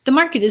the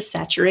market is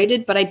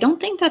saturated, but I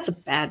don't think that's a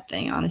bad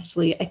thing,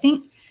 honestly. I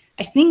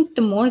think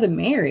the more the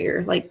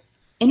merrier. Like,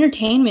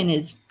 entertainment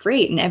is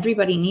great and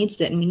everybody needs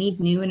it, and we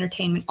need new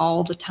entertainment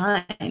all the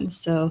time.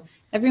 So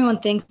everyone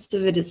thinks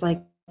of it as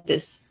like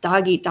this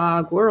dog eat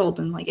dog world,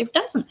 and like it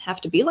doesn't have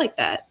to be like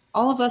that.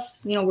 All of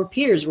us, we're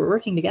peers, we're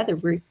working together.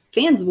 We're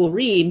fans will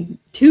read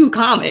 2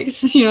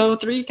 comics,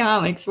 3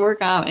 comics, 4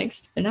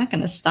 comics. They're not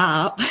going to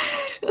stop.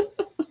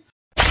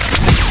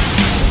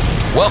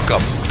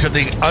 Welcome to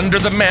the Under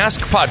the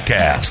Mask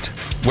podcast,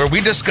 where we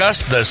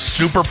discuss the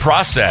super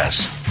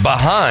process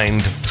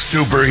behind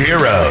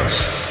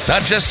superheroes.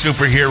 Not just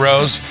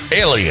superheroes,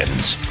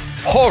 aliens,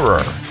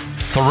 horror,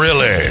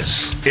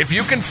 thrillers. If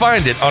you can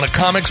find it on a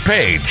comics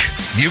page,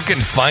 you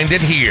can find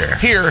it here.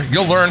 Here,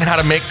 you'll learn how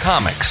to make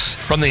comics,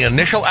 from the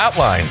initial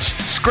outlines,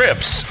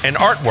 scripts, and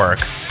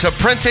artwork, to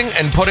printing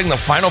and putting the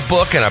final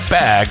book in a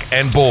bag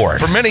and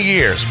board. For many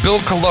years, Bill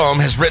Colomb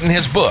has written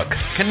his book,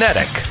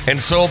 Kinetic,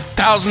 and sold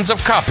thousands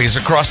of copies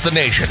across the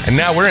nation. And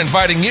now we're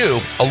inviting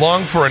you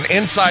along for an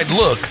inside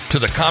look to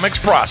the comics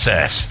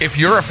process. If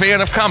you're a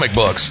fan of comic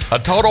books, a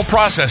total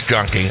process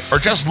junkie, or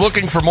just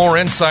looking for more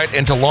insight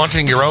into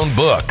launching your own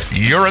book,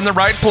 you're in the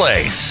right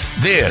place.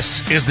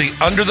 This is the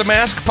Under the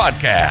Mask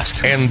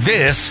podcast, and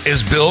this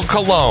is Bill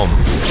Colomb.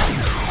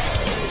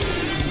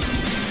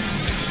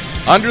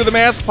 Under the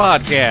Mask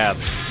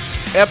podcast,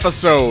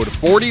 episode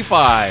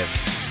 45.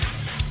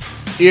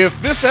 If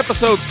this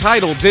episode's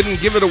title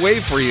didn't give it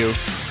away for you,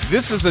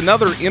 this is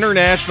another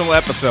international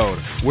episode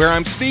where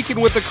I'm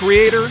speaking with a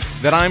creator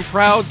that I'm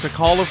proud to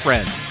call a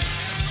friend.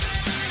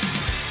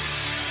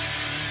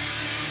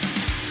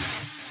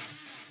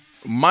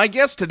 My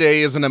guest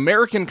today is an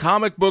American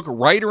comic book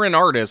writer and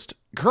artist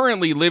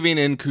currently living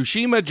in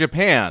Kushima,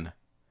 Japan.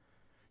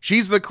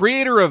 She's the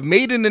creator of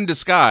Maiden in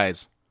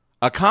Disguise,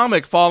 a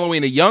comic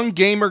following a young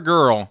gamer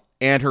girl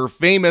and her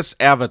famous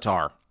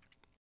avatar.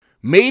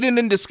 Maiden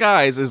in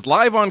Disguise is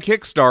live on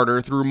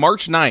Kickstarter through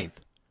March 9th.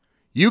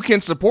 You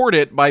can support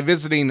it by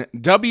visiting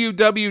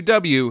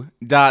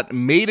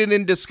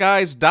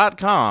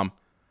www.maidenindisguise.com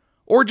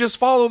or just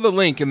follow the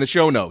link in the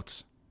show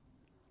notes.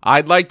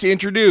 I'd like to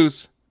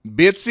introduce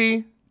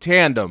Bitsy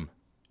Tandem.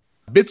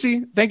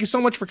 Bitsy, thank you so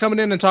much for coming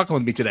in and talking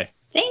with me today.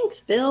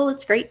 Thanks, Bill.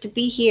 It's great to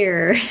be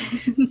here.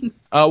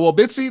 Well,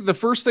 Bitsy, the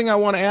first thing I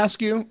want to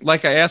ask you,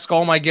 like I ask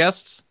all my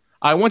guests,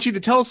 I want you to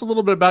tell us a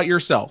little bit about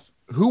yourself.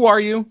 Who are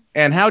you,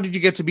 and how did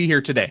you get to be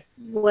here today?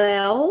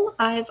 Well,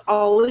 I've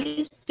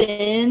always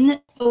been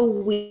a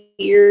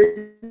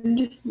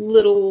weird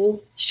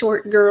little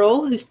short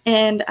girl,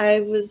 and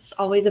I was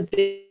always a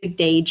big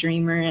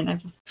daydreamer, and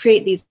I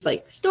create these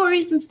like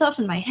stories and stuff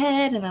in my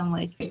head, and I'm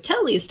like, I'll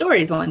tell these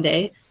stories one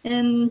day,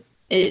 and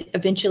it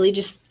eventually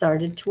just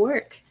started to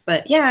work.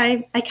 But yeah,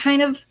 I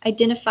kind of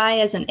identify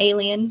as an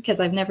alien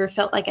because I've never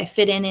felt like I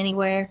fit in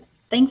anywhere.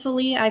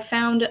 Thankfully, I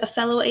found a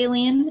fellow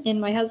alien in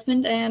my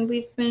husband, and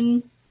we've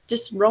been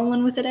just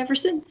rolling with it ever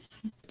since.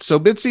 So,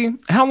 Bitsy,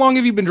 how long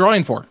have you been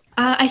drawing for?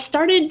 I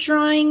started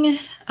drawing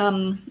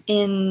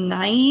in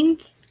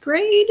 9th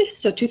grade,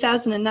 so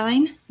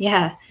 2009.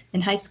 Yeah, in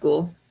high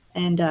school.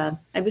 And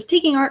I was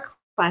taking art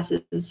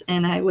classes,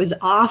 and I was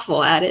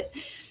awful at it.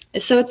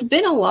 So it's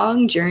been a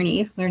long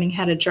journey learning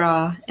how to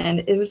draw,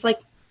 and it was like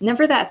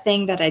never that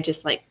thing that I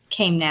just like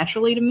came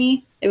naturally to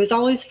me. It was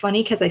always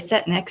funny because I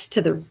sat next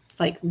to the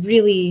like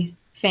really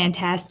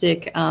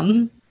fantastic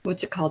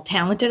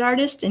talented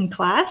artist in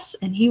class,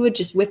 and he would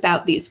just whip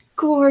out these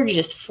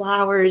gorgeous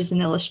flowers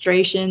and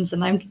illustrations,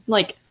 and I'm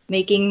like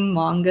making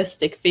manga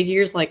stick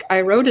figures like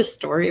I wrote a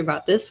story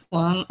about this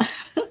one.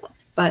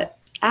 But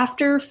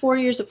after 4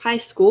 years of high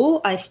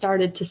school, I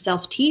started to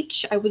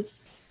self-teach. I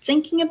was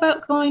thinking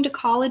about going to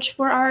college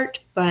for art,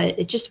 but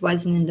it just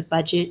wasn't in the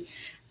budget.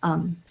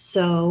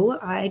 So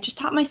I just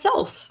taught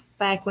myself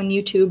back when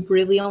YouTube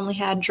really only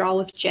had Draw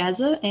with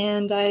Jazza,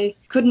 and I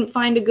couldn't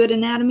find a good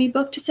anatomy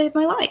book to save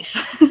my life.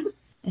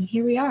 And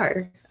here we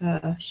are,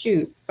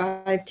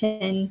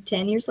 10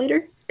 years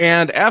later.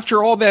 And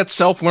after all that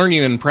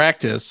self-learning and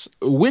practice,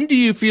 when do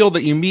you feel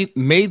that you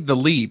made the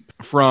leap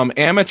from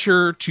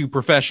amateur to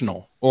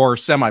professional or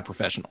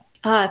semi-professional?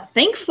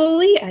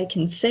 Thankfully, I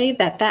can say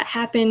that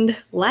happened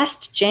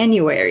last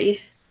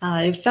January.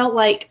 It felt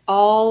like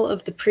all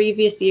of the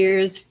previous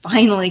years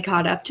finally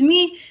caught up to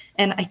me,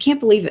 and I can't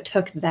believe it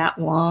took that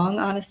long,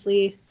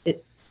 honestly.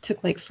 It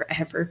took like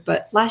forever,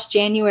 but last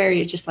January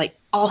it just like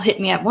all hit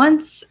me at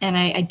once, and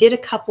I did a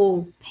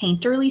couple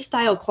painterly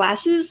style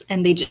classes,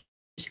 and they just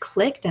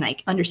clicked, and I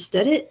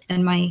understood it,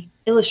 and my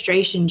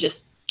illustration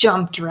just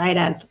jumped right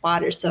out of the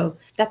water. So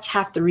that's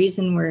half the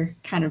reason we're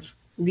kind of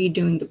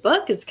redoing the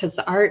book, is because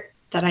the art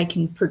that I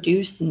can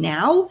produce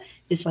now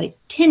is like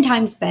 10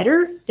 times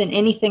better than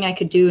anything I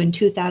could do in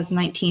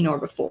 2019 or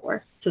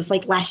before. So it's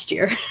like last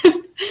year.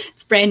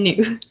 It's brand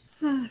new,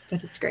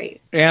 but it's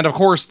great. And of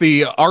course,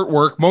 the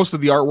artwork, most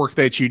of the artwork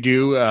that you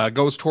do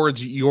goes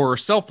towards your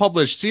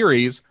self-published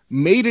series,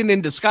 Maiden in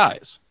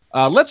Disguise.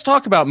 Let's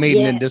talk about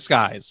Maiden in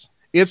Disguise.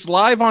 It's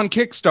live on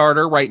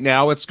Kickstarter right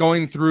now. It's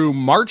going through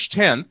March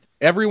 10th.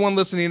 Everyone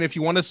listening, if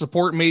you want to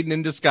support Maiden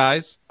in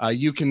Disguise,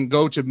 you can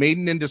go to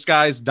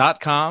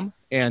maidenindisguise.com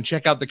and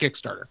check out the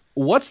Kickstarter.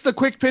 What's the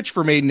quick pitch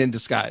for Maiden in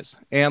Disguise?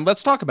 And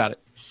let's talk about it.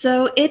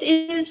 So it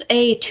is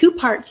a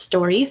two-part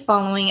story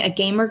following a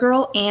gamer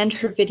girl and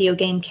her video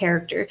game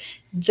character.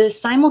 The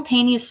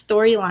simultaneous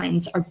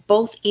storylines are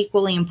both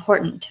equally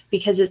important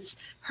because it's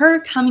her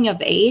coming of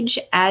age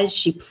as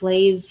she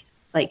plays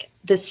like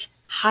this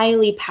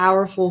highly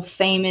powerful,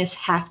 famous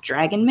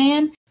half-dragon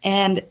man,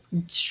 and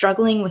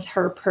struggling with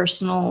her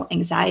personal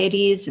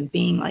anxieties and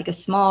being like a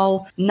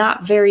small,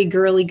 not very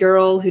girly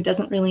girl who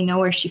doesn't really know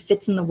where she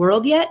fits in the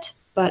world yet.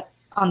 But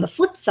on the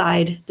flip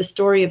side, the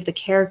story of the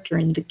character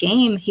in the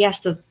game, he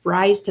has to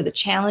rise to the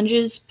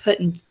challenges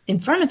put in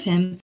front of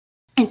him.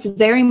 It's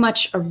very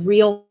much a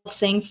real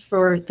thing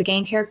for the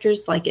game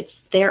characters, like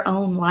it's their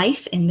own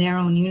life in their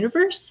own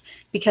universe,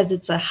 because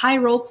it's a high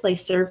role play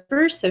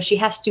server, so she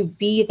has to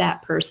be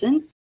that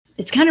person.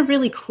 It's kind of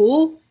really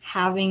cool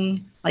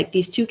having like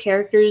these two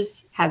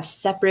characters have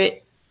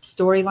separate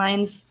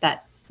storylines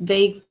that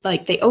they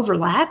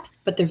overlap,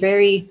 but they're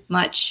very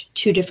much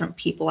two different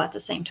people at the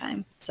same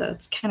time. So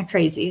it's kind of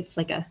crazy. It's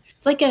like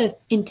a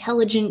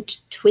intelligent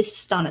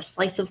twist on a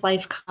slice of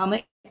life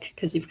comic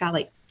because you've got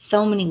like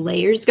so many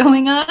layers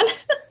going on.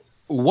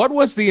 What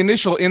was the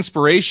initial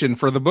inspiration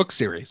for the book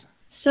series?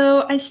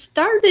 So I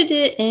started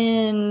it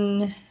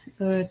in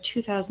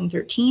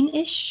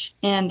 2013-ish,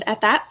 and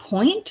at that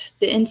point,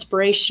 the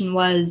inspiration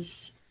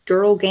was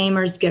girl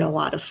gamers get a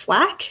lot of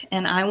flack,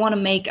 and I want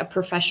to make a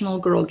professional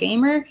girl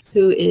gamer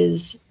who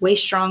is way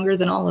stronger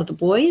than all of the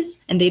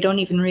boys, and they don't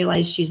even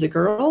realize she's a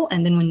girl,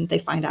 and then when they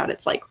find out,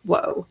 it's like,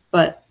 whoa.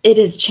 But it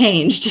has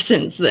changed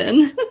since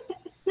then.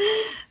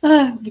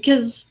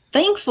 Because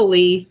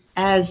thankfully,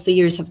 as the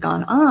years have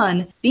gone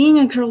on, being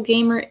a girl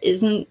gamer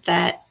isn't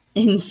that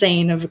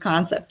insane of a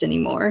concept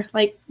anymore.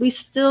 Like, we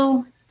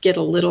still get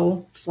a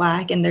little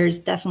flack, and there's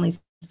definitely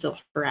still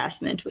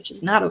harassment, which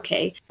is not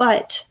okay.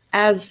 But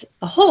as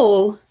a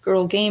whole,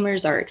 girl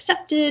gamers are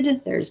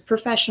accepted, there's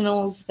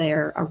professionals,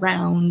 they're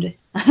around,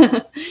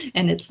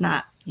 and it's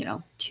not,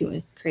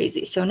 too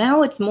crazy. So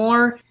now it's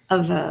more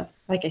of a,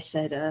 like I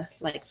said,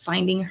 like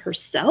finding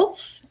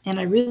herself, and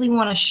I really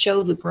want to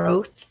show the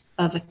growth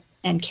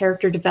and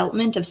character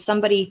development of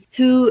somebody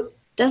who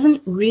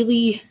doesn't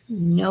really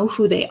know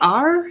who they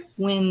are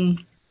when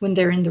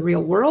they're in the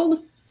real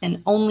world,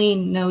 and only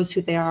knows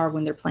who they are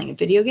when they're playing a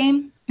video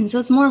game. And so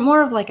it's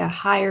more of like a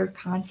higher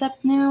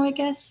concept now, I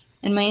guess.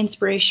 And my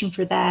inspiration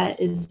for that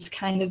is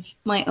kind of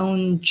my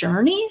own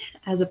journey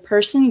as a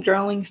person,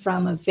 growing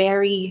from a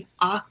very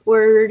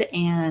awkward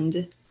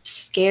and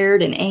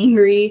scared and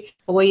angry,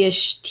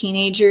 boyish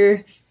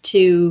teenager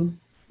to,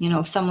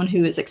 someone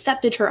who has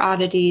accepted her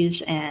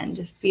oddities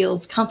and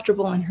feels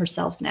comfortable in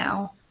herself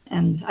now.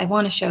 And I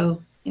want to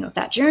show,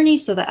 that journey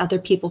so that other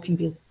people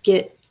can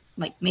get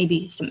like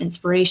maybe some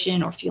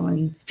inspiration or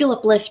feel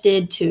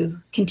uplifted to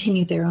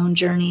continue their own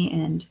journey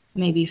and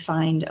maybe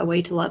find a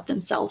way to love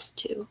themselves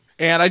too.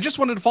 And I just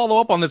wanted to follow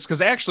up on this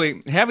because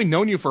actually, having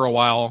known you for a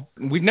while,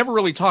 we've never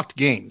really talked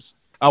games.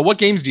 What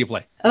games do you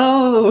play?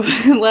 Oh,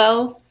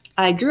 well,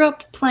 I grew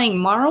up playing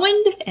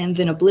Morrowind and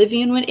then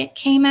Oblivion when it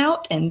came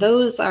out, and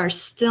those are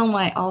still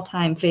my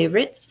all-time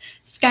favorites.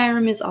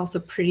 Skyrim is also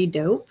pretty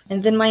dope.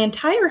 And then my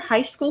entire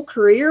high school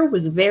career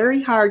was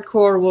very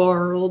hardcore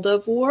World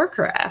of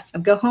Warcraft.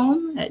 I'd go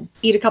home, I'd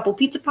eat a couple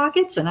pizza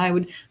pockets, and I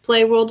would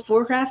play World of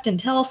Warcraft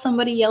until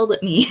somebody yelled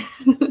at me.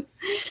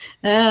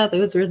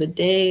 Those were the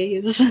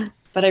days.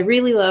 But I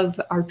really love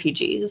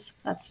RPGs.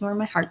 That's where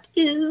my heart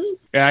is.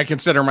 Yeah, I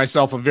consider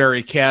myself a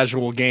very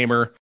casual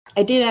gamer.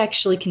 I did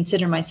actually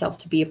consider myself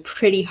to be a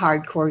pretty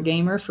hardcore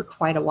gamer for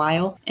quite a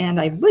while, and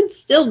I would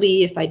still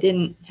be if I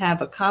didn't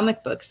have a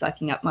comic book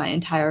sucking up my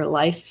entire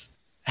life.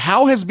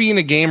 How has being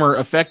a gamer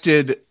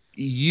affected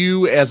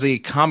you as a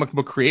comic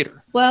book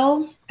creator?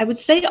 Well, I would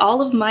say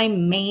all of my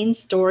main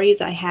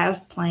stories I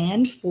have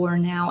planned for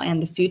now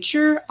and the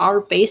future are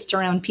based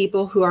around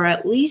people who are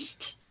at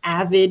least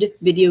avid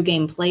video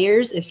game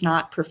players, if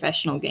not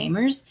professional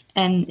gamers.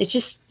 And it's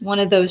just one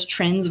of those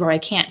trends where I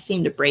can't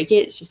seem to break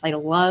it. It's just I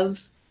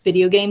love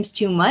video games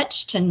too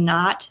much to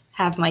not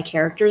have my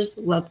characters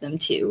love them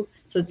too.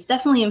 So it's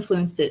definitely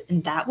influenced it in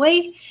that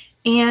way.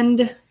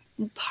 And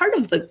part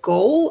of the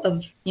goal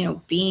of,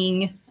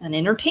 being an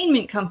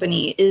entertainment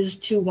company is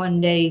to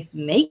one day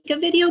make a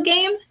video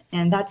game.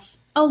 And that's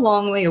a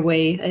long way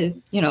away,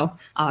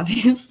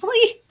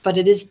 obviously, but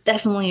it is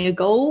definitely a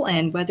goal.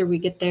 And whether we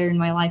get there in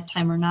my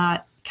lifetime or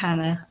not,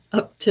 kind of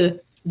up to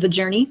the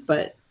journey,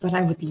 but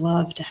I would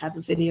love to have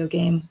a video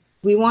game.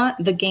 We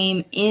want the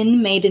game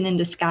in Maiden in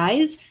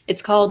Disguise.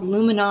 It's called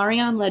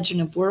Luminarion Legend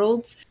of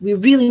Worlds. We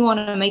really want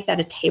to make that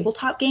a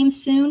tabletop game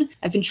soon.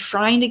 I've been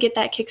trying to get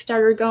that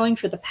Kickstarter going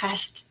for the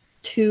past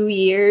 2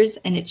 years,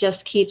 and it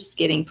just keeps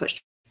getting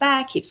pushed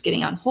back, keeps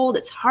getting on hold.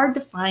 It's hard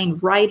to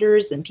find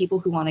writers and people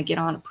who want to get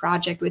on a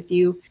project with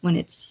you when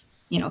it's,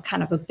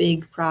 kind of a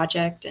big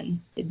project, and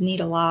it'd need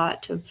a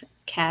lot of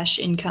cash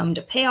income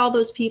to pay all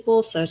those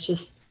people. So it's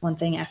just one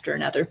thing after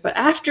another. But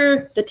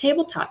after the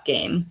tabletop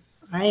game,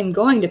 I am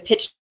going to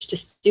pitch to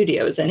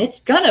studios, and it's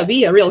gonna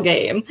be a real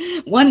game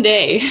one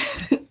day.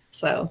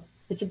 So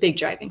it's a big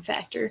driving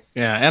factor.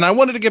 Yeah, and I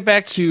wanted to get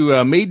back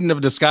to Maiden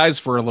of Disguise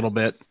for a little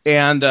bit,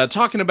 and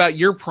talking about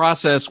your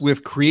process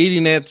with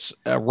creating it,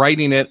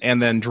 writing it,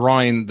 and then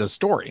drawing the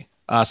story.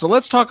 So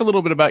let's talk a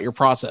little bit about your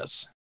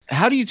process.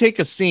 How do you take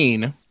a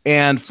scene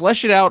and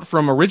flesh it out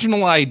from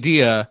original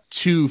idea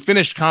to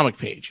finished comic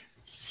page?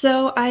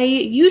 So I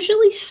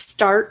usually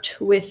start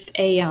with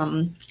a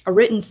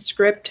written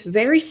script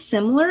very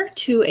similar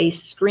to a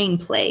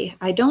screenplay.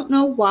 I don't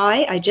know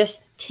why, I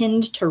just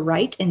tend to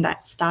write in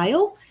that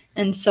style.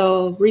 And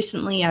so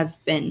recently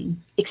I've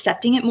been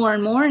accepting it more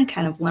and more and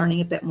kind of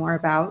learning a bit more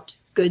about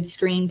good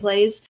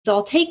screenplays. So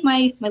I'll take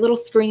my little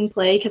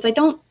screenplay, because I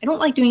don't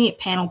like doing it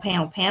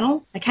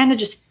panel. I kind of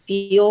just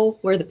feel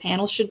where the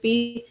panel should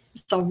be.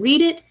 So I'll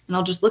read it and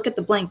I'll just look at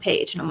the blank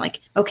page and I'm like,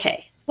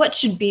 okay, what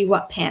should be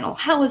what panel?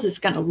 How is this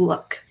going to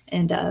look?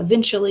 And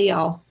eventually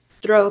I'll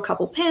throw a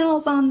couple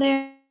panels on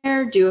there,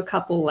 do a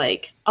couple,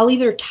 like, I'll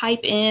either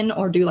type in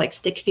or do like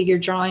stick figure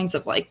drawings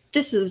of like,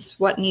 this is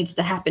what needs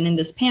to happen in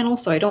this panel,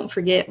 so I don't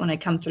forget when I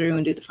come through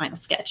and do the final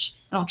sketch.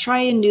 And I'll try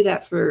and do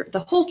that for the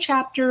whole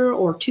chapter,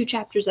 or 2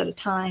 chapters at a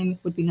time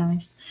would be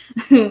nice.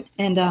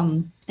 And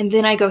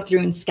then I go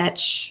through and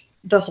sketch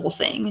the whole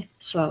thing.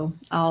 So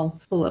I'll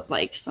pull up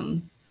like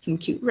some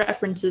cute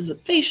references of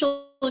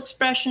facial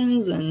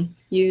expressions and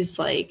use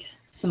like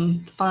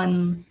some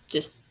fun,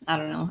 just, I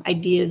don't know,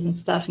 ideas and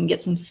stuff, and get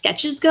some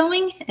sketches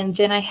going. And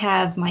then I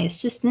have my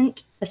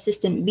assistant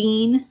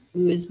Bean,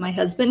 who is my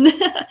husband,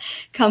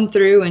 come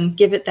through and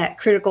give it that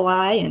critical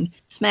eye and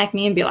smack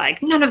me and be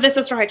like, none of this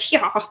is right.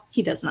 Yeah.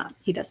 He does not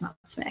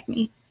smack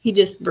me. He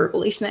just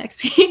verbally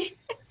smacks me.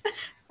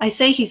 I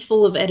say he's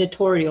full of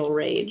editorial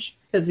rage,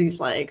 because he's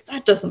like,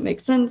 that doesn't make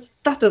sense.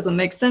 That doesn't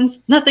make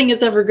sense. Nothing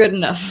is ever good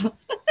enough.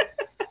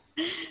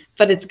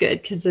 But it's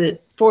good because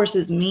it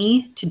forces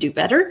me to do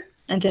better.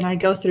 And then I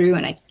go through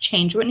and I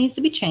change what needs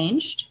to be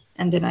changed.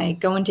 And then I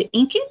go into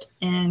ink it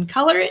and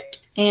color it.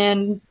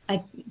 And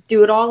I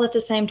do it all at the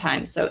same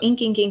time. So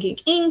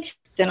ink.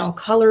 Then I'll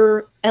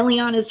color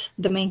Eliana's,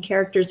 the main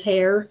character's,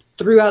 hair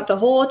throughout the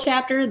whole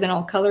chapter. Then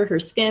I'll color her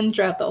skin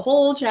throughout the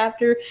whole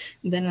chapter.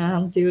 Then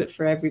I'll do it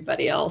for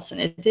everybody else. And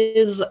it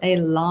is a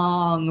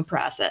long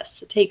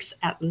process. It takes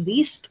at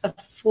least a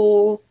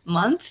full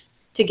month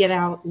to get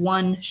out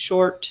one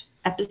short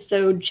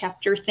episode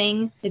chapter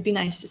thing. It'd be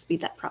nice to speed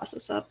that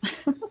process up.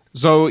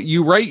 So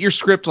you write your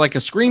script like a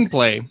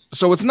screenplay.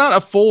 So it's not a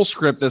full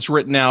script that's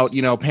written out,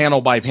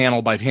 panel by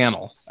panel by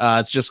panel.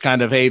 It's just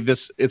kind of, hey,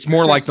 it's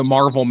more like the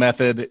Marvel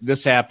method.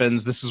 This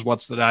happens. This is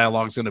what's the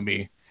dialogue's going to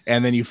be.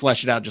 And then you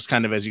flesh it out just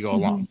kind of as you go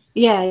along.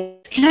 Yeah, I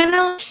kind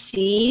of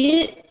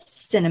see it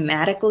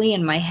cinematically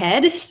in my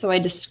head. So I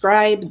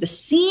describe the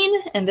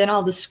scene, and then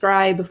I'll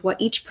describe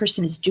what each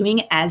person is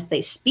doing as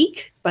they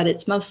speak. But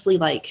it's mostly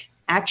like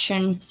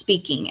action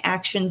speaking,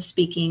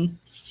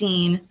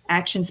 scene,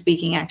 action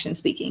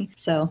speaking.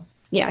 So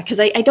yeah,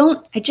 because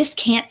I just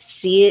can't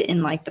see it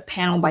in like the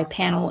panel by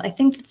panel. I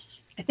think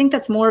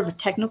that's more of a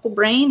technical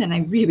brain, and I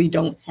really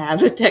don't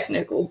have a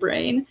technical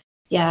brain.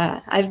 Yeah,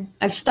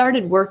 I've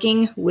started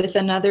working with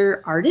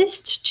another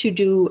artist to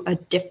do a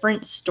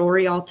different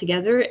story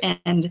altogether,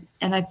 and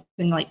I've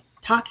been like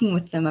talking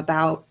with them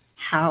about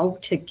how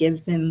to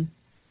give them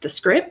the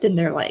script, and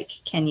they're like,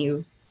 can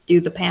you do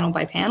the panel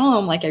by panel?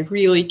 I'm like, I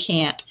really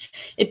can't.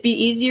 It'd be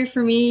easier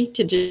for me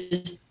to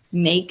just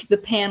make the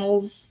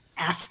panels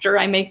after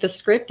I make the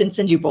script and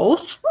send you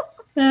both.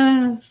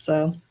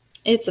 So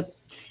it's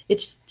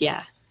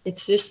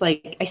just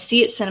like, I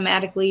see it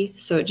cinematically,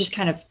 so it just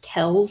kind of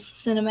tells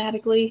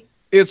cinematically.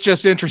 It's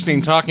just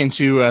interesting talking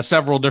to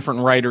several different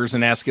writers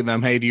and asking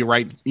them, hey, do you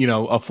write,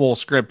 a full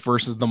script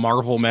versus the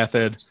Marvel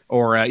method?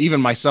 Or even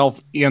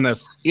myself in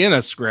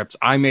a script,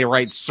 I may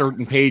write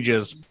certain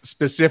pages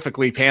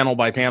specifically panel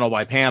by panel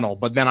by panel,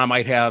 but then I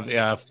might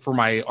have, for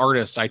my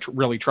artist, I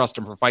really trust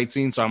them for fight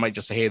scenes, so I might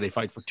just say, hey, they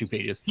fight for 2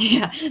 pages.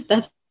 Yeah,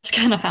 that's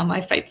kind of how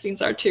my fight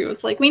scenes are too.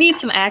 It's like, we need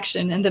some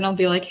action, and then I'll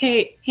be like,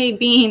 hey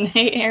Bean,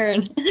 hey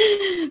Aaron,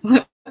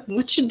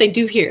 what should they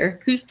do here?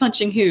 Who's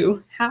punching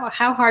who?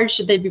 How hard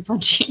should they be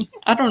punching?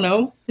 I don't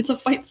know. It's a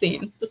fight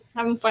scene. Just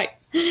have them fight.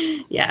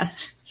 Yeah.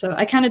 So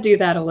I kind of do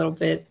that a little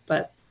bit,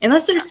 but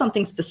unless there's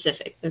something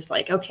specific, there's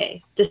like,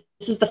 okay, this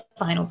is the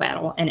final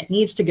battle and it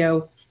needs to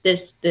go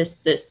this.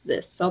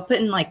 So I'll put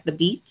in like the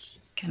beats,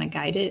 kind of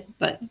guide it,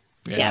 but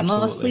yeah,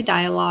 mostly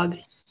dialogue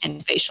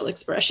and facial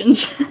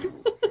expressions.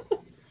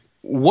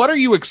 What are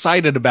you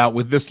excited about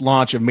with this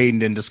launch of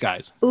Maiden in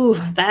Disguise? Ooh,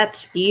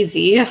 that's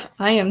easy.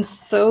 I am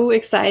so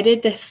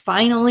excited to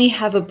finally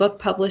have a book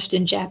published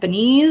in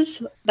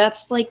Japanese.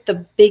 That's like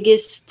the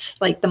biggest,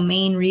 like the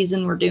main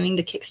reason we're doing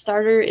the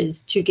Kickstarter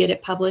is to get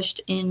it published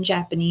in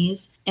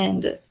Japanese.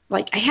 And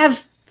like, I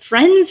have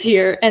friends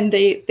here and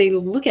they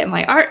look at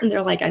my art and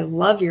they're like, I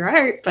love your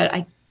art, but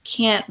I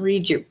can't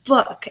read your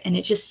book and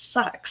it just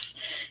sucks.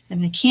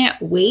 And I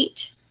can't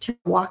wait to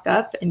walk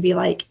up and be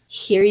like,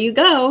 here you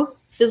go.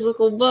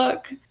 physical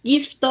book,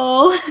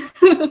 gifto,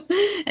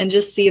 and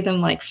just see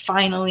them like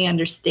finally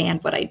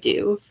understand what I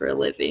do for a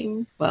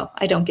living. Well,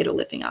 I don't get a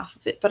living off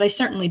of it, but I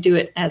certainly do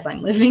it as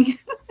I'm living.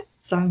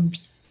 So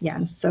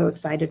I'm so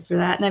excited for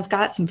that. And I've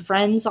got some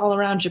friends all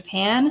around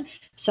Japan.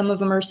 Some of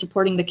them are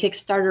supporting the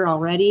Kickstarter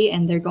already,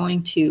 and they're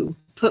going to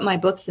put my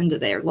books into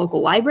their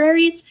local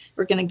libraries.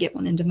 We're going to get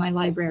one into my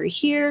library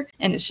here.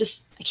 And it's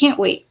just, I can't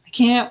wait. I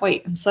can't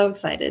wait. I'm so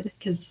excited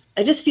because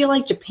I just feel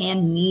like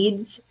Japan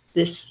needs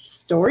this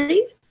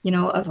story,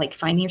 of like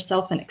finding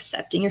yourself and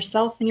accepting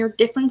yourself and your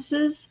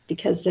differences,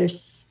 because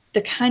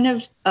they're kind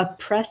of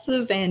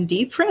oppressive and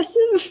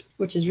depressive,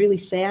 which is really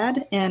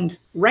sad. And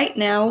right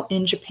now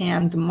in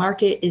Japan, the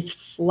market is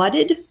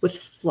flooded with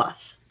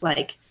fluff,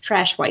 like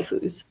trash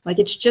waifus. Like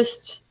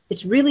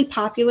it's really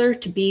popular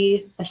to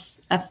be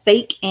a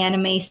fake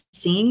anime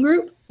scene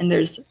group, and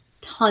there's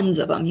tons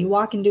of them. You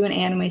walk into an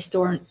anime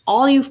store and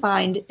all you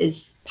find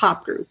is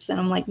pop groups. And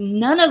I'm like,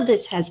 none of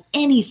this has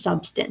any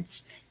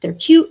substance. They're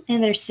cute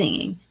and they're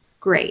singing.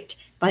 Great.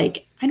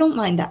 Like, I don't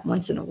mind that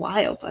once in a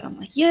while, but I'm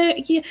like, yeah,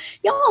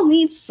 y'all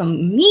need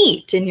some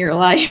meat in your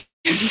life.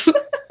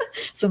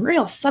 Some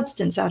real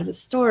substance out of a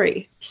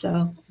story.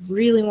 So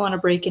really want to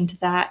break into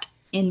that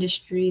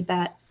industry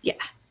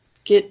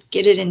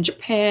get it in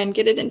Japan,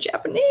 get it in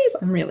Japanese.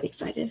 I'm really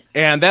excited.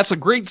 And that's a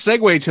great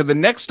segue to the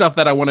next stuff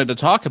that I wanted to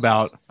talk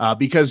about,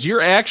 because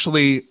you're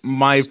actually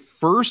my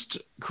first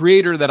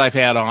creator that I've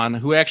had on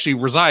who actually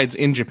resides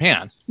in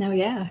Japan. Oh,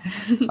 yeah.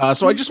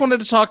 So I just wanted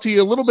to talk to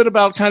you a little bit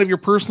about kind of your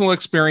personal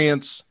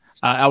experience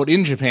out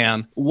in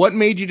Japan. What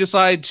made you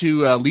decide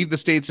to leave the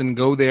States and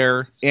go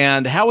there?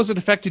 And how has it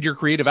affected your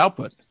creative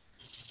output?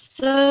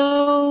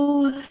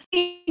 So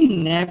I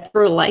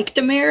never liked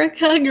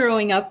America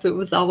growing up. It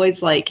was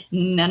always like,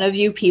 none of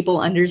you people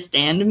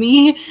understand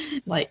me.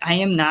 Like, I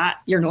am not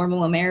your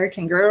normal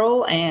American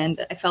girl.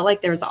 And I felt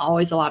like there was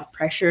always a lot of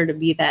pressure to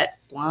be that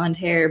blonde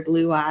hair,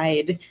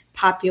 blue-eyed,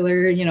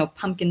 popular,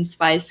 pumpkin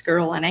spice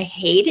girl. And I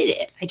hated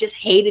it. I just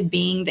hated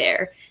being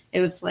there. It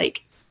was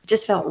like, it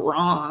just felt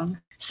wrong.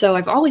 So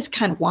I've always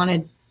kind of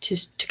wanted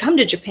to come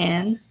to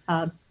Japan.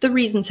 The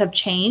reasons have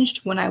changed.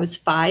 When I was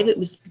 5, it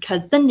was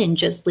because the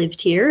ninjas lived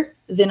here.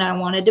 Then I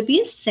wanted to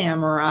be a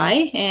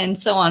samurai, and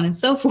so on and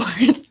so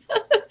forth.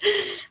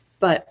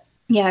 But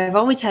yeah, I've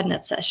always had an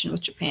obsession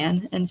with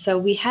Japan. And so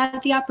we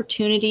had the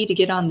opportunity to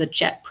get on the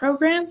JET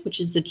program, which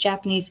is the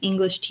Japanese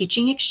English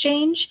Teaching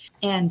Exchange.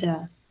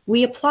 And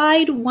we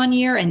applied 1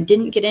 year and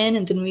didn't get in,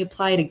 and then we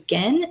applied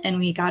again, and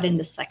we got in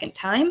the second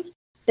time.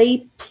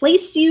 They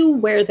place you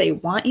where they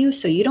want you,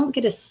 so you don't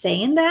get a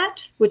say in that,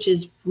 which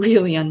is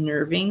really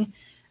unnerving.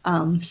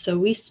 So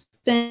we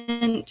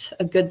spent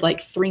a good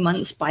 3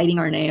 months biting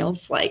our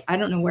nails. Like, I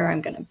don't know where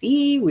I'm going to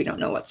be. We don't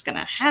know what's going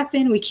to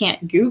happen. We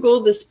can't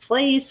Google this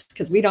place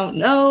because we don't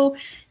know.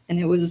 And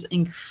it was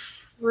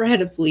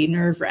incredibly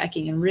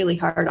nerve-wracking and really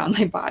hard on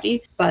my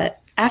body. But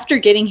after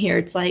getting here,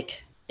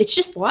 it's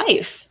just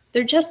life.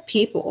 They're just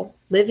people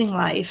living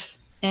life.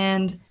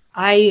 And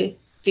I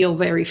feel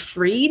very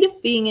freed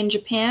being in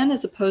Japan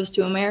as opposed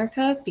to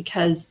America,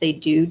 because they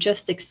do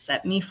just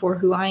accept me for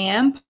who I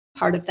am.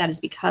 Part of that is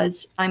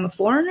because I'm a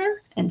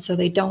foreigner, and so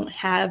they don't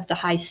have the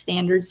high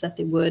standards that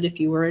they would if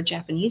you were a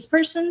Japanese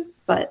person.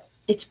 But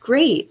it's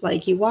great.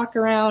 Like, you walk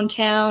around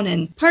town,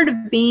 and part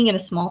of being in a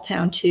small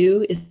town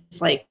too is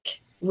like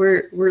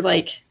we're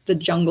like the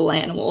jungle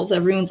animals.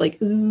 Everyone's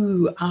like,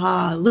 ooh,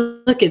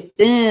 look at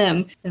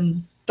them.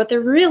 But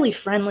they're really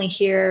friendly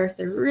here.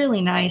 They're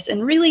really nice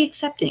and really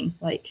accepting.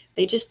 Like,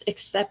 they just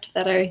accept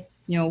that I,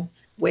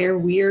 wear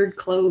weird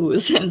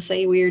clothes and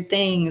say weird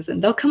things.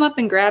 And they'll come up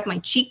and grab my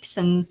cheeks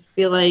and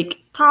be like,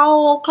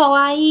 "Kao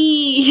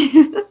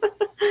kawaii."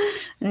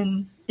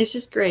 And it's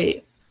just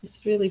great.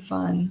 It's really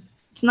fun.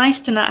 It's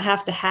nice to not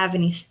have to have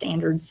any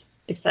standards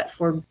except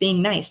for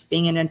being nice,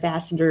 being an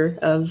ambassador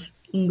of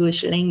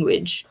English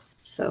language.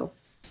 So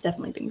it's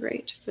definitely been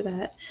great for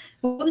that.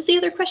 What was the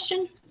other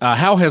question?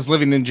 How has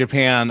living in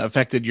Japan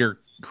affected your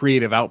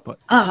creative output?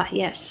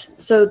 Yes.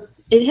 So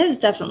it has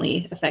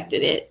definitely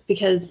affected it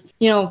because,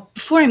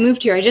 before I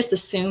moved here, I just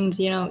assumed,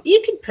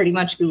 you could pretty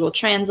much Google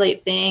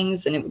Translate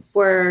things and it would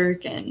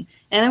work. And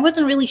I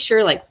wasn't really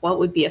sure what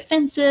would be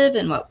offensive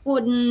and what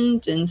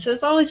wouldn't. And so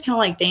it's always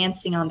kind of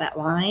dancing on that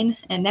line.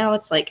 And now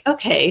it's like,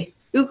 okay,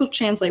 Google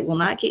Translate will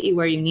not get you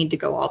where you need to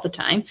go all the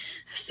time.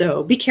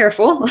 So be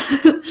careful.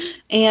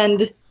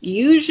 And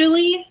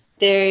usually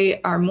they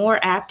are more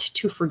apt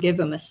to forgive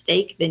a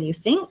mistake than you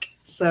think.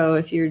 So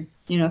if you're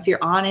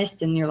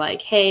honest and you're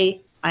like,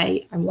 hey,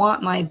 I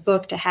want my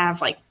book to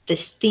have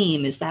this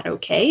theme, is that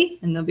okay?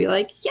 And they'll be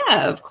like,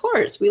 yeah, of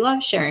course. We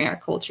love sharing our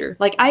culture.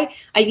 I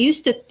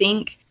used to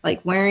think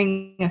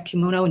wearing a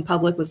kimono in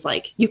public was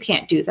you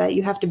can't do that.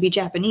 You have to be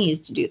Japanese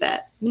to do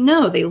that.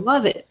 No, they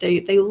love it.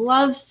 They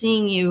love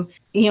seeing you,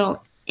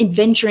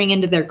 adventuring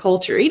into their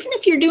culture, even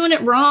if you're doing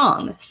it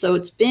wrong. So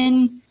it's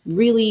been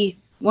really,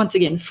 once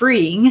again,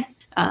 freeing.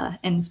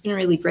 And it's been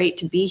really great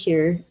to be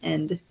here.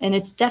 And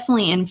it's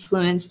definitely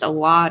influenced a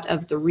lot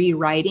of the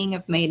rewriting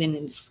of Maiden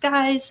in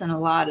Disguise and a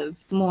lot of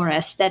more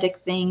aesthetic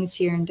things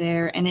here and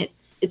there. And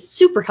it's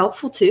super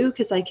helpful too,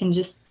 because I can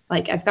just,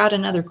 like, I've got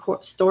another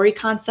story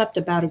concept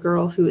about a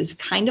girl who is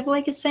kind of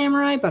like a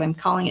samurai, but I'm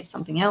calling it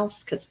something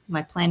else because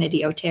my planet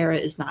Eoterra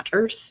is not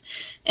Earth.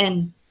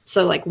 And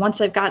so, like,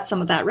 once I've got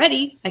some of that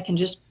ready, I can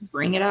just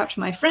bring it out to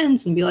my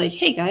friends and be like,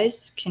 hey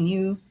guys, can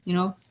you,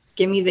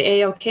 give me the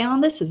A-OK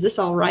on this? Is this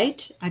all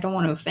right? I don't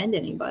want to offend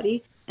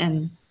anybody.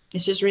 And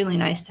it's just really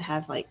nice to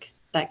have, like,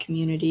 that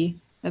community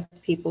of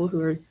people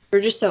who are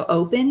just so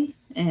open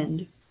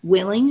and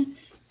willing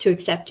to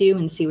accept you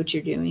and see what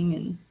you're doing.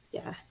 And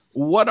yeah.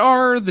 What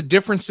are the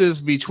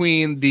differences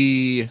between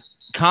the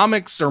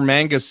comics or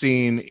manga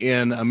scene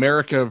in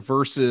America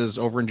versus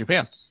over in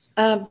Japan?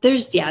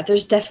 There's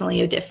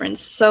definitely a difference.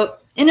 So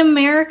in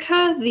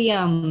America,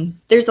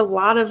 there's a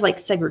lot of like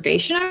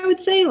segregation, I would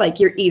say. Like,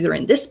 you're either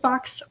in this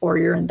box or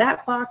you're in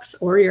that box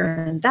or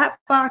you're in that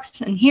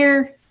box. And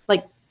here,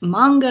 like,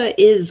 manga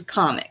is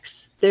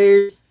comics.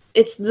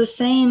 It's the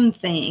same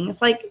thing.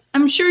 Like,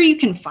 I'm sure you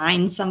can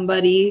find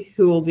somebody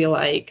who will be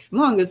like,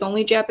 manga's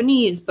only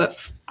Japanese, but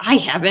I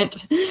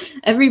haven't.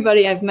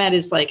 Everybody I've met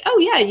is like, oh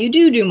yeah, you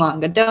do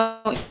manga,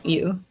 don't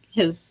you?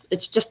 Because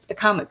it's just a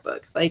comic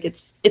book. Like,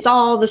 it's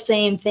all the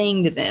same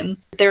thing to them.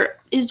 There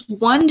is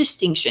one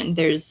distinction.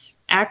 There's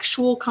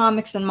actual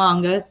comics and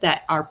manga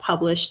that are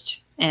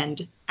published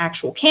and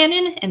actual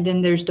canon, and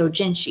then there's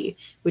doujinshi,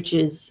 which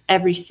is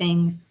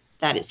everything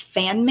that is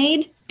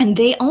fan-made. And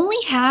they only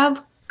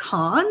have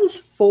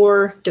cons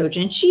for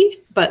doujinshi,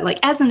 but like,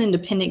 as an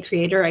independent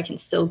creator, I can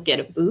still get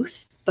a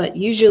booth. But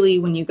usually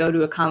when you go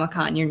to a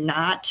Comic-Con, you're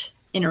not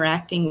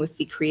interacting with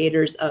the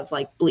creators of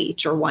like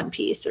Bleach or One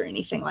Piece or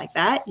anything like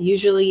that.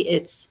 Usually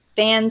it's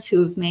fans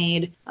who have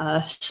made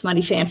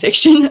smutty fan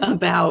fiction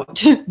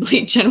about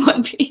Bleach and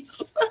One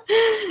Piece.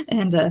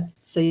 And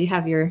so you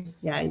have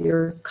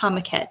your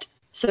Comic-Het.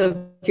 So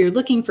if you're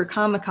looking for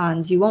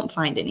Comic-Cons, you won't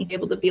find anything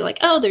able to be like,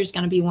 oh, there's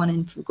going to be one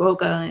in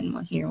Fukuoka and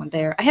one here, one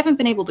there. I haven't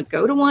been able to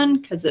go to one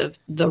because of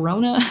the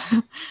Rona.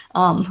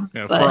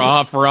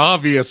 For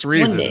obvious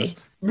reasons.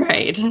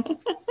 Right.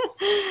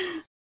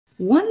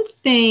 One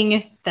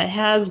thing that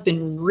has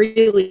been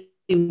really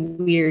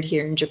weird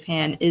here in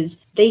Japan is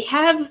they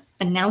have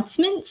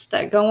announcements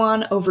that go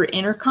on over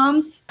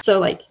intercoms. So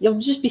like, you'll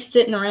just be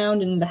sitting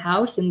around in the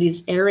house and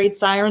these air raid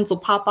sirens will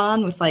pop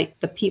on with like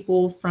the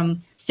people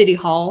from City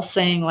Hall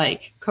saying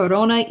like,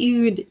 Corona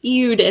iu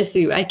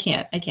desu. I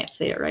can't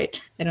say it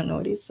right. I don't know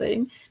what he's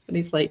saying, but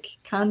he's like,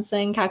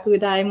 Kansen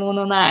kakudai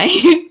mono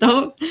nai.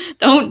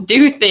 Don't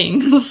do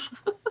things.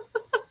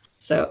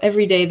 So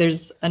every day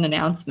there's an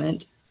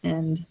announcement,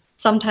 and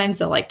sometimes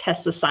they'll like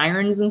test the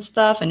sirens and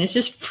stuff, and it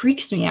just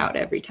freaks me out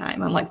every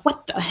time. I'm like,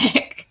 what the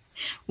heck?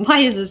 Why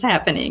is this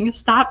happening?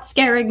 Stop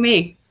scaring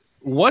me.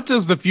 What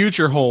does the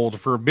future hold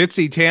for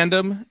Bitsy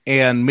Tandem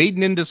and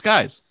Maiden in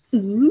Disguise?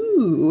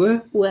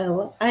 Ooh,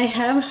 well, I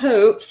have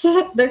hopes.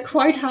 They're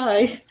quite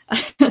high.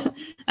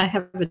 I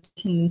have a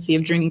tendency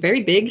of dreaming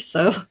very big,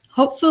 so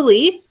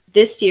hopefully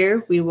this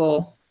year we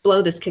will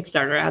blow this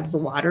Kickstarter out of the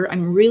water.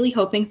 I'm really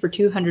hoping for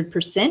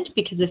 200%,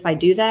 because if I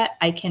do that,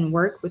 I can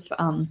work with,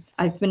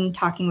 I've been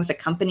talking with a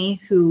company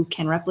who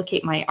can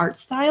replicate my art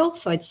style.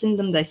 So I'd send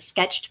them the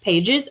sketched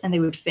pages and they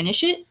would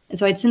finish it. And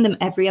so I'd send them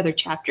every other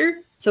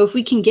chapter. So if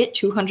we can get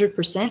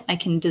 200%, I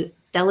can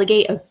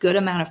delegate a good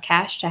amount of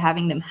cash to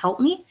having them help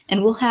me.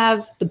 And we'll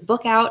have the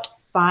book out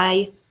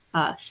by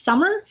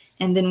summer.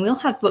 And then we'll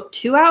have book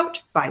 2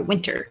 out by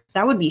winter.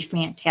 That would be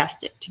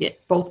fantastic to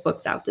get both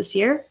books out this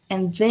year.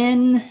 And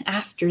then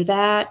after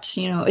that,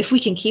 if we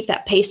can keep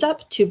that pace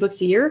up, 2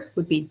 books a year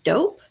would be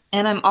dope.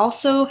 And I'm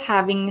also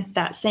having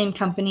that same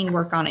company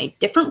work on a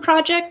different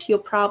project. You'll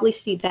probably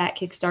see that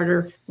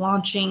Kickstarter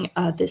launching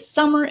this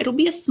summer. It'll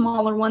be a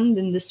smaller one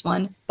than this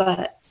one,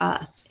 but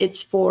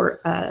it's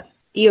for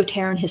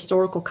Eoterran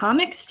historical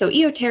comic. So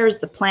Eoterra is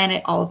the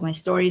planet all of my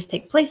stories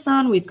take place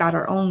on. We've got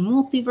our own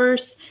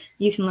multiverse.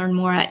 You can learn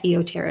more at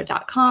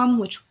eoterra.com,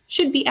 which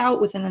should be out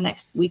within the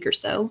next week or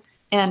so.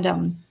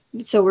 And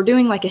so we're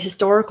doing like a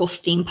historical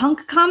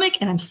steampunk comic,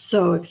 and I'm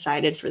so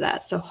excited for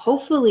that. So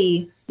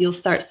hopefully you'll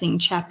start seeing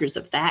chapters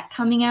of that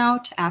coming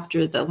out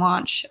after the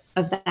launch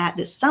of that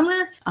this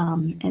summer.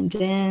 And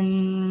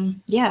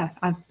then, yeah,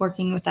 I'm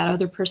working with that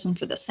other person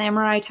for the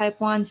samurai type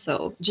one.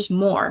 So just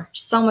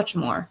so much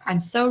more.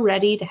 I'm so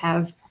ready to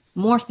have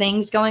more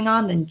things going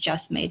on than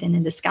just Maiden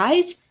in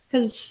Disguise,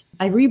 because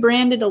I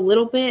rebranded a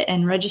little bit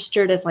and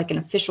registered as like an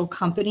official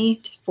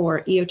company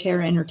for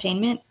Eoterra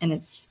Entertainment. And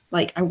it's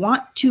like, I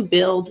want to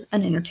build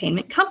an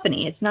entertainment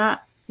company. It's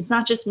not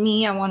just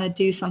me. I want to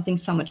do something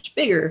so much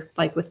bigger,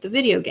 like with the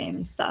video game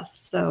and stuff.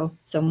 So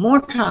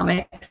more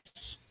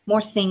comics,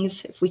 more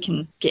things. If we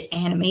can get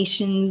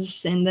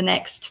animations in the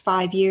next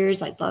 5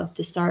 years, I'd love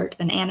to start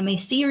an anime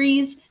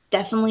series.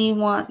 Definitely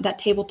want that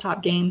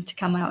tabletop game to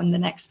come out in the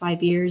next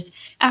 5 years.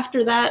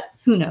 After that,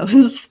 who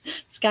knows?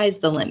 Sky's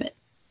the limit.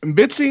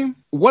 Bitsy,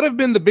 what have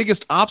been the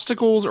biggest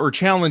obstacles or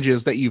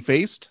challenges that you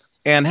faced,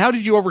 and how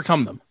did you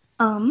overcome them?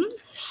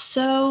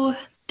 So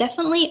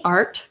definitely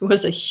art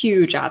was a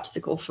huge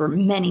obstacle for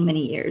many,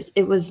 many years.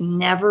 It was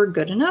never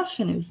good enough,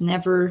 and it was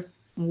never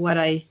what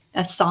I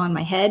saw in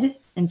my head.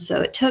 And so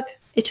it took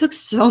it took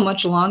so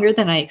much longer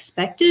than I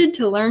expected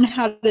to learn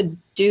how to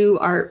do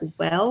art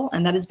well.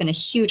 And that has been a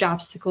huge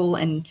obstacle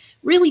and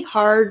really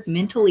hard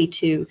mentally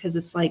too, because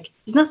it's like,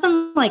 there's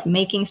nothing like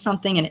making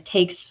something and it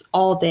takes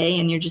all day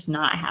and you're just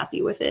not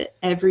happy with it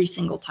every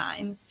single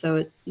time. So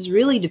it was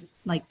really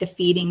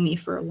defeating me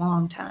for a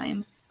long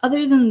time.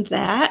 Other than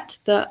that,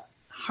 the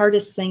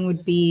hardest thing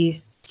would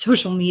be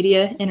social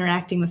media,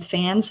 interacting with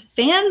fans.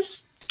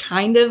 Fans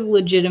kind of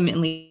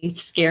legitimately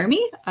scare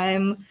me.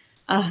 I'm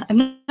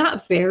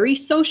not very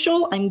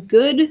social. I'm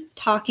good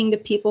talking to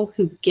people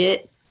who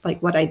get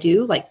like what I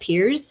do, like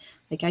peers.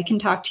 Like I can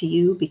talk to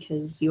you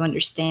because you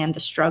understand the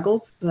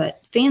struggle,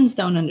 but fans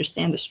don't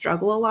understand the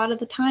struggle a lot of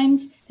the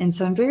times. And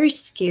so I'm very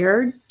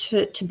scared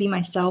to be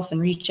myself and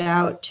reach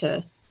out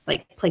to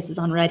like places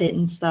on Reddit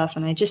and stuff.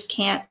 And I just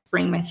can't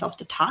bring myself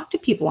to talk to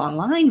people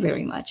online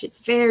very much. It's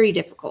very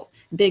difficult,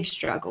 big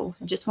struggle.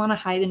 I just want to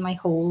hide in my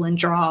hole and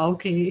draw.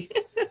 Okay.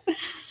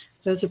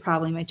 Those are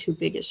probably my two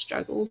biggest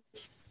struggles.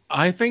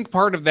 I think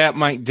part of that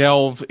might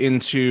delve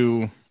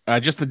into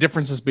just the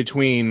differences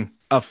between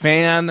a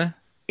fan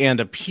and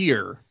a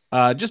peer.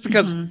 Just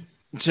because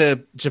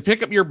to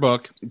pick up your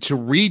book, to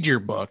read your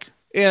book,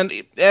 and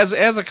as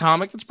a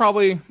comic, it's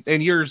probably,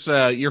 and yours,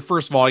 your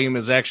first volume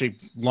is actually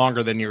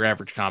longer than your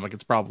average comic.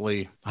 It's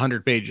probably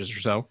 100 pages or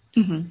so.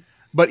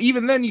 But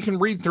even then, you can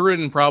read through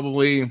it in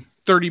probably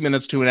 30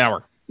 minutes to an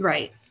hour.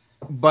 Right.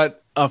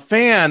 But a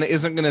fan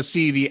isn't going to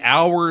see the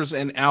hours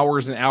and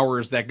hours and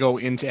hours that go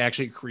into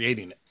actually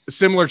creating it.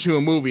 Similar to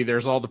a movie,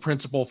 there's all the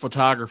principal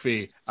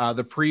photography,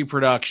 the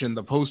pre-production,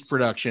 the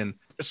post-production,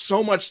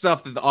 so much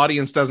stuff that the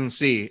audience doesn't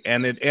see,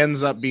 and it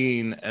ends up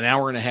being an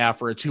hour and a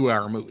half or a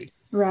 2-hour movie.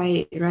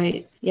 Right.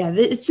 Yeah,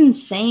 it's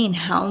insane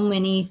how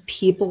many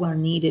people are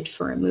needed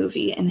for a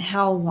movie and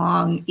how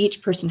long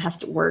each person has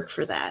to work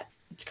for that.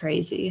 It's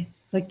crazy.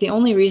 Like the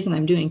only reason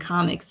I'm doing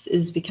comics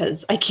is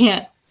because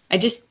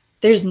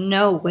there's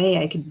no way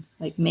I could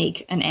like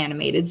make an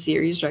animated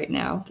series right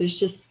now. There's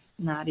just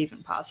not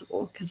even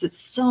possible because it's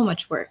so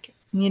much work.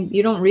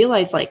 You don't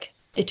realize like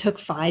it took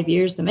 5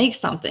 years to make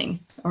something,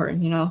 or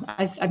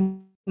I've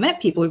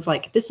met people who've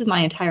like, this is my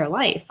entire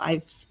life.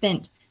 I've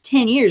spent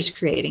 10 years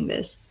creating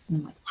this. And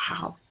I'm like,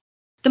 wow.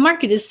 The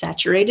market is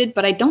saturated,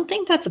 but I don't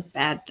think that's a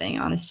bad thing,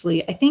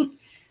 honestly. I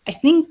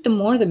think the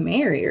more the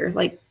merrier.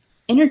 Like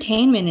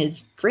entertainment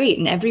is great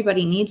and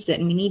everybody needs it,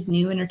 and we need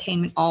new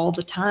entertainment all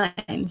the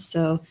time.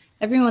 So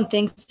everyone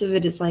thinks of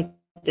it as like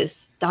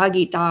this dog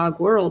eat dog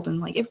world, and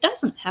like it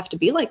doesn't have to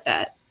be like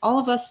that. All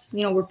of us,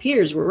 we're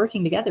peers, we're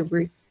working together.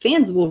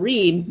 Fans will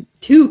read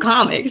 2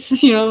 comics,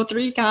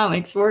 3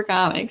 comics, 4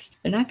 comics.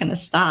 They're not going to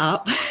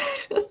stop.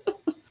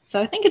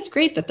 So I think it's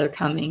great that they're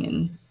coming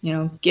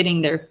and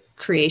getting their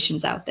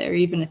creations out there,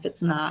 even if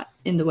it's not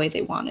in the way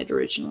they wanted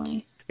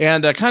originally.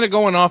 And kind of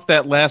going off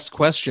that last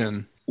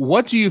question,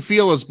 what do you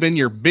feel has been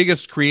your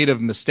biggest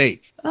creative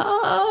mistake?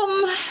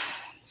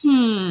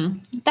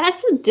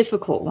 That's a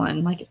difficult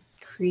one. Like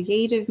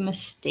creative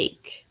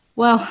mistake.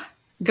 Well,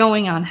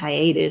 going on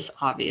hiatus,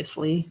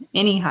 obviously.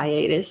 Any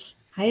hiatus.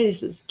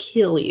 Hiatuses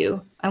kill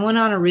you. I went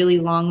on a really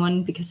long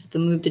one because of the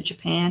move to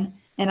Japan,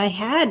 and I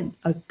had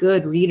a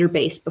good reader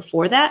base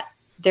before that.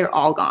 They're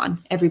all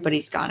gone.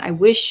 Everybody's gone. I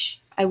wish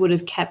I would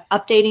have kept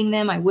updating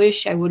them. I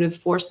wish I would have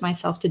forced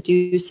myself to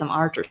do some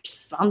art or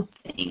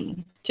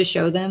something to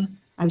show them.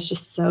 I was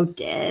just so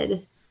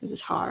dead. It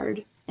was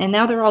hard. And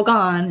now they're all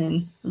gone,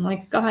 and I'm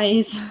like,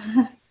 guys,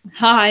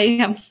 hi,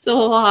 I'm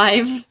still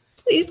alive.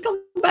 Please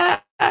come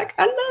back.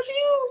 I love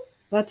you.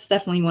 That's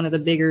definitely one of the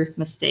bigger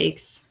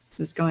mistakes,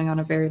 was going on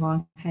a very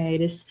long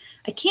hiatus.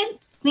 I can't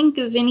think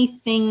of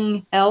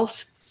anything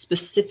else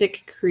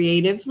specific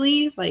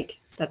creatively, like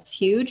that's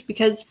huge,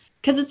 because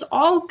it's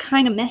all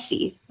kind of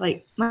messy.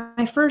 Like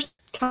my first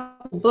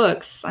couple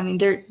books, I mean,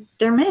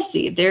 they're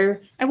messy.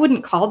 I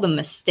wouldn't call them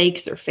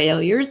mistakes or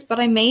failures, but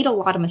I made a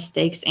lot of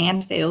mistakes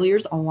and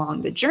failures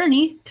along the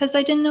journey because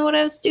I didn't know what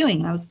I was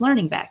doing. I was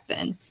learning back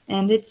then,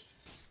 and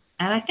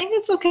I think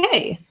it's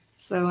okay.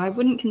 So I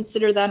wouldn't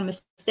consider that a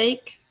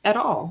mistake at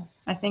all.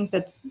 I think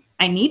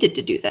I needed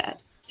to do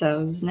that.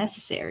 So it was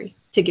necessary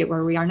to get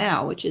where we are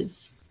now, which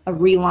is a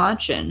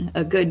relaunch and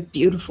a good,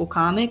 beautiful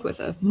comic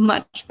with a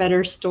much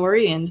better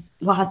story and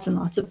lots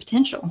of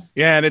potential.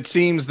 Yeah, and it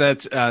seems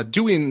that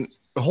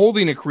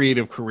holding a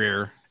creative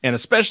career, and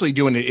especially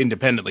doing it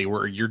independently,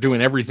 where you're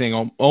doing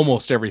everything,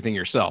 almost everything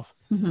yourself,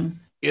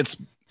 it's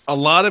a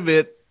lot of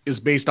it is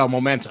based on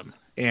momentum,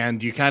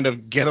 and you kind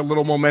of get a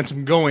little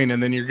momentum going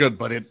and then you're good.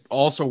 But it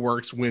also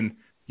works when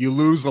you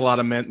lose a lot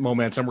of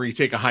momentum, where you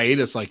take a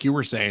hiatus, like you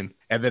were saying,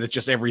 and then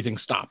everything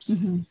stops.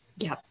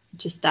 Yeah, it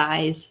just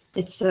dies.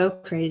 It's so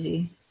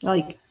crazy.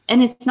 Like,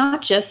 and it's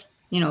not just,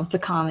 the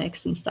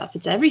comics and stuff.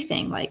 It's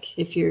everything. Like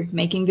if you're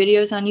making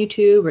videos on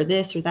YouTube or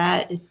this or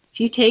that, if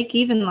you take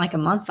even like a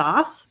month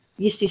off,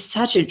 you see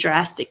such a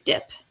drastic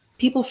dip.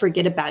 People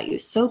forget about you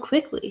so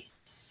quickly.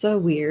 So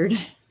weird.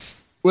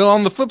 Well,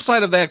 on the flip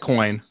side of that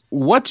coin,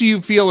 what do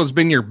you feel has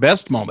been your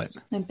best moment?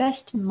 My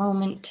best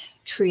moment,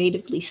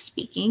 creatively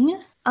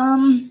speaking,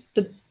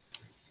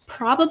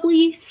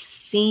 probably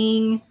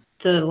seeing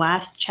the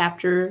last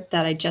chapter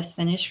that I just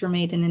finished for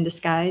Maiden in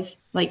Disguise,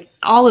 like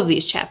all of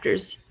these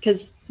chapters,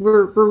 because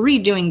we're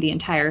redoing the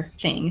entire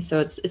thing, so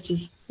it's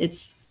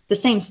the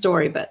same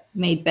story but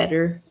made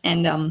better,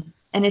 and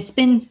it's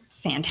been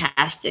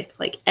fantastic.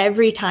 Like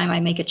every time I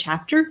make a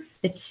chapter,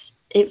 it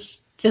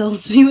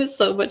fills me with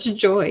so much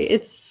joy.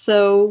 It's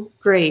so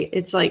great.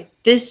 It's like,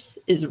 this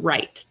is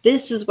right.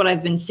 This is what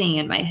I've been seeing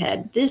in my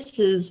head.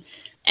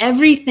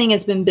 Everything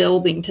has been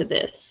building to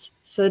this.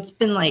 So it's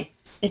been like,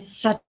 it's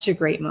such a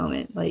great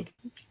moment. Like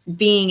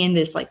being in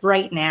this, like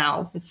right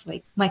now, it's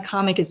like my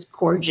comic is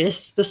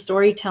gorgeous. The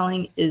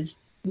storytelling is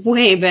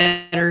way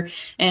better,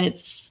 and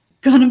it's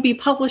gonna be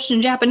published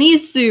in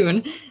Japanese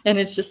soon. And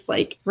it's just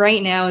like,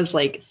 right now is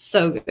like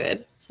so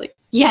good. It's like,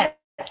 yes,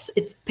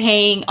 it's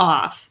paying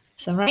off.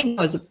 So right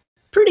now is a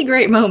pretty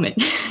great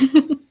moment.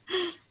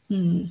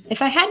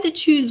 If I had to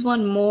choose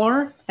one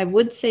more, I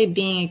would say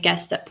being a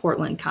guest at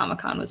Portland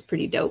Comic-Con was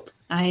pretty dope.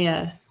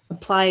 I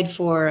applied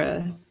for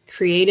a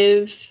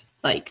creative,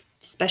 like,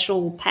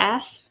 special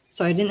pass,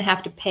 so I didn't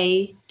have to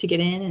pay to get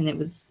in,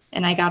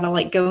 and I got to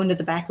like go into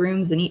the back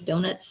rooms and eat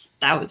donuts.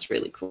 That was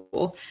really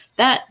cool.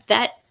 That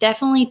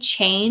definitely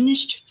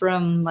changed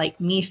from like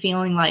me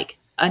feeling like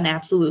an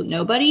absolute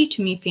nobody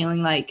to me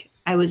feeling like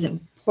I was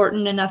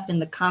important enough in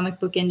the comic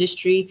book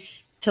industry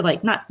to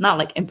like not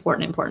like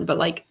important, but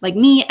like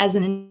me as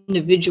an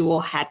individual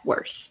had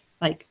worth.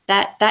 Like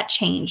that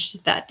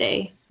changed that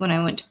day when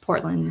I went to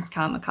Portland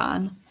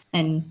Comic-Con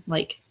and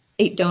like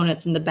ate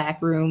donuts in the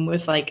back room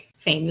with like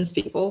famous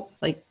people.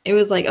 Like it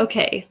was like,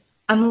 okay,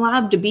 I'm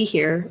allowed to be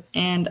here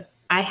and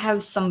I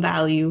have some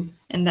value.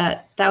 And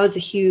that was a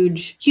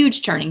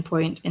huge turning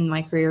point in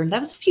my career. And that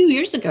was a few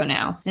years ago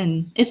now.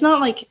 And it's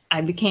not like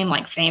I became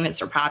like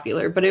famous or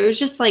popular, but it was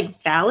just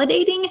like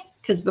validating,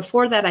 because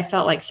before that I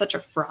felt like such a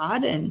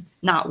fraud and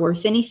not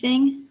worth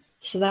anything.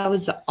 So that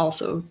was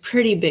also a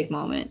pretty big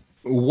moment.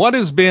 What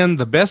has been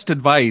the best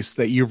advice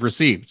that you've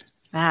received?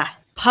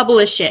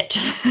 Publish it.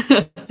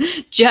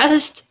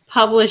 Just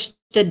publish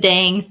the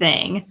dang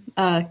thing.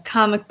 A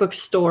comic book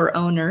store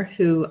owner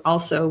who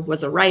also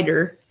was a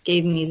writer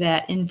gave me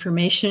that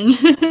information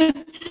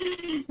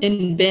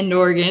in Bend,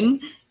 Oregon,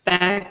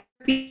 back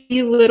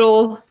a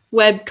little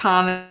web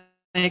comic.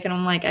 And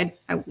I'm like, I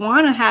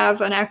want to have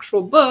an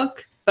actual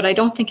book, but I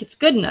don't think it's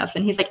good enough.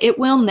 And he's like, it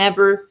will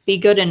never be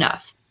good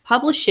enough.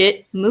 Publish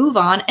it, move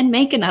on, and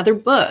make another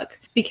book,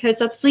 because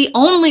that's the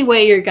only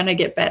way you're going to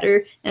get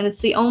better. And it's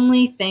the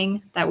only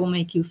thing that will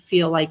make you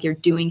feel like you're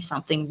doing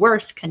something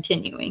worth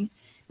continuing.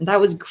 And that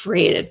was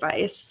great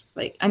advice.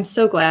 Like, I'm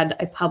so glad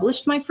I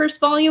published my first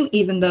volume,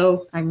 even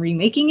though I'm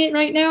remaking it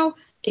right now.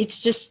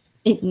 It's just,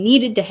 it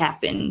needed to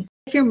happen.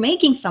 If you're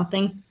making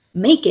something,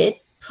 make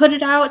it, put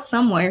it out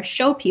somewhere,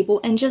 show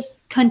people, and just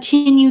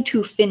continue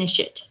to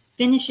finish it.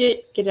 Finish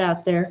it, get it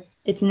out there.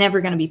 It's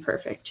never going to be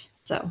perfect.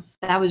 So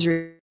that was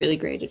really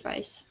great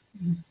advice.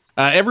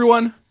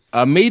 Everyone,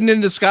 Maiden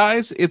in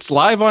Disguise, it's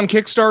live on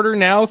Kickstarter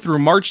now through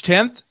March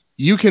 10th.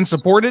 You can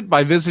support it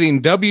by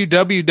visiting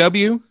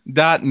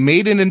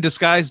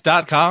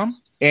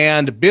www.maidenindisguise.com.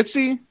 And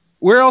Bitsy,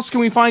 where else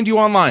can we find you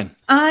online?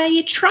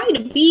 I try to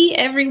be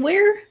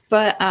everywhere,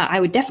 but I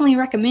would definitely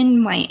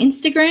recommend my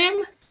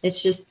Instagram.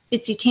 It's just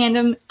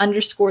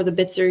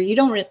BitsyTandem_the_Bitzer. You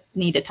don't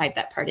need to type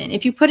that part in.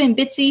 If you put in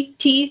Bitsy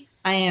T,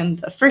 I am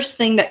the first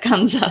thing that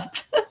comes up.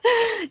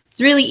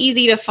 It's really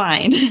easy to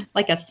find,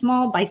 like a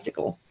small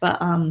bicycle. But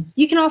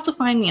you can also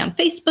find me on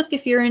Facebook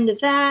if you're into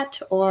that,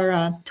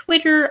 or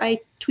Twitter. I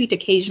tweet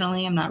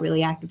occasionally. I'm not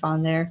really active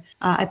on there.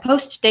 I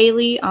post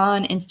daily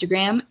on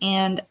Instagram,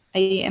 and I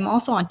am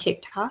also on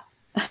TikTok.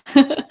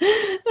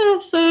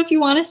 So if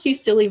you want to see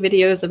silly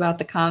videos about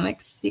the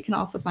comics, you can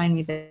also find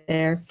me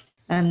there.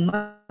 And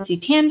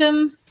Bitsy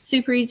Tandem,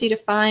 super easy to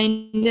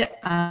find.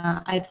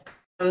 I've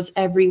goes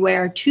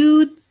everywhere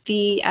to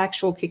the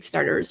actual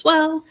Kickstarter as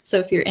well. So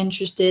if you're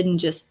interested in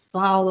just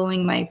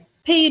following my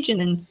page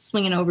and then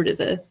swinging over to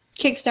the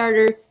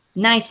Kickstarter,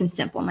 nice and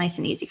simple, nice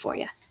and easy for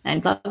you.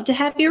 I'd love to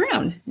have you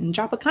around and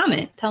drop a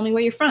comment. Tell me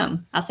where you're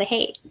from. I'll say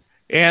hey.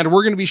 And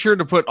we're going to be sure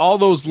to put all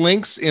those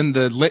links in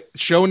the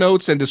show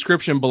notes and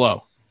description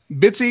below.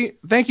 Bitsy,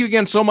 thank you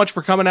again so much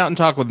for coming out and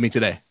talking with me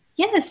today.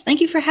 Yes,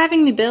 thank you for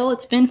having me, Bill.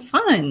 It's been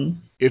fun.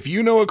 If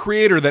you know a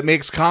creator that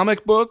makes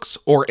comic books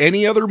or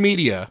any other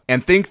media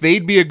and think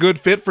they'd be a good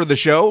fit for the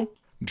show,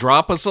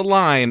 drop us a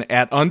line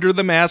at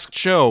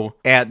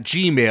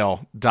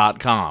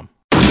underthemaskshow@gmail.com.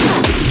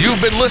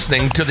 You've been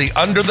listening to the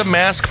Under the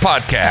Mask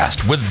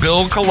podcast with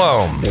Bill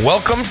Colomb.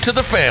 Welcome to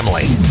the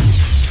family.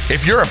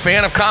 If you're a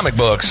fan of comic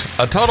books,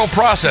 a total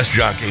process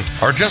junkie,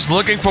 or just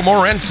looking for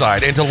more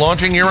insight into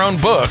launching your own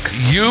book,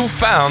 you've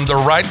found the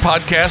right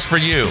podcast for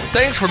you.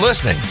 Thanks for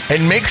listening,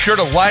 and make sure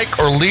to like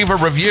or leave a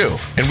review.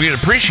 And we'd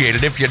appreciate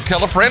it if you'd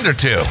tell a friend or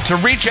two. To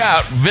reach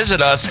out,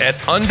 visit us at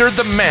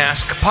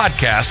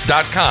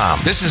underthemaskpodcast.com.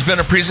 This has been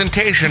a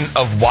presentation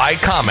of Y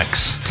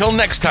Comics. Till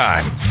next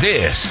time,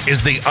 this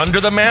is the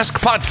Under the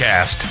Mask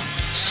podcast,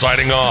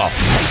 signing off.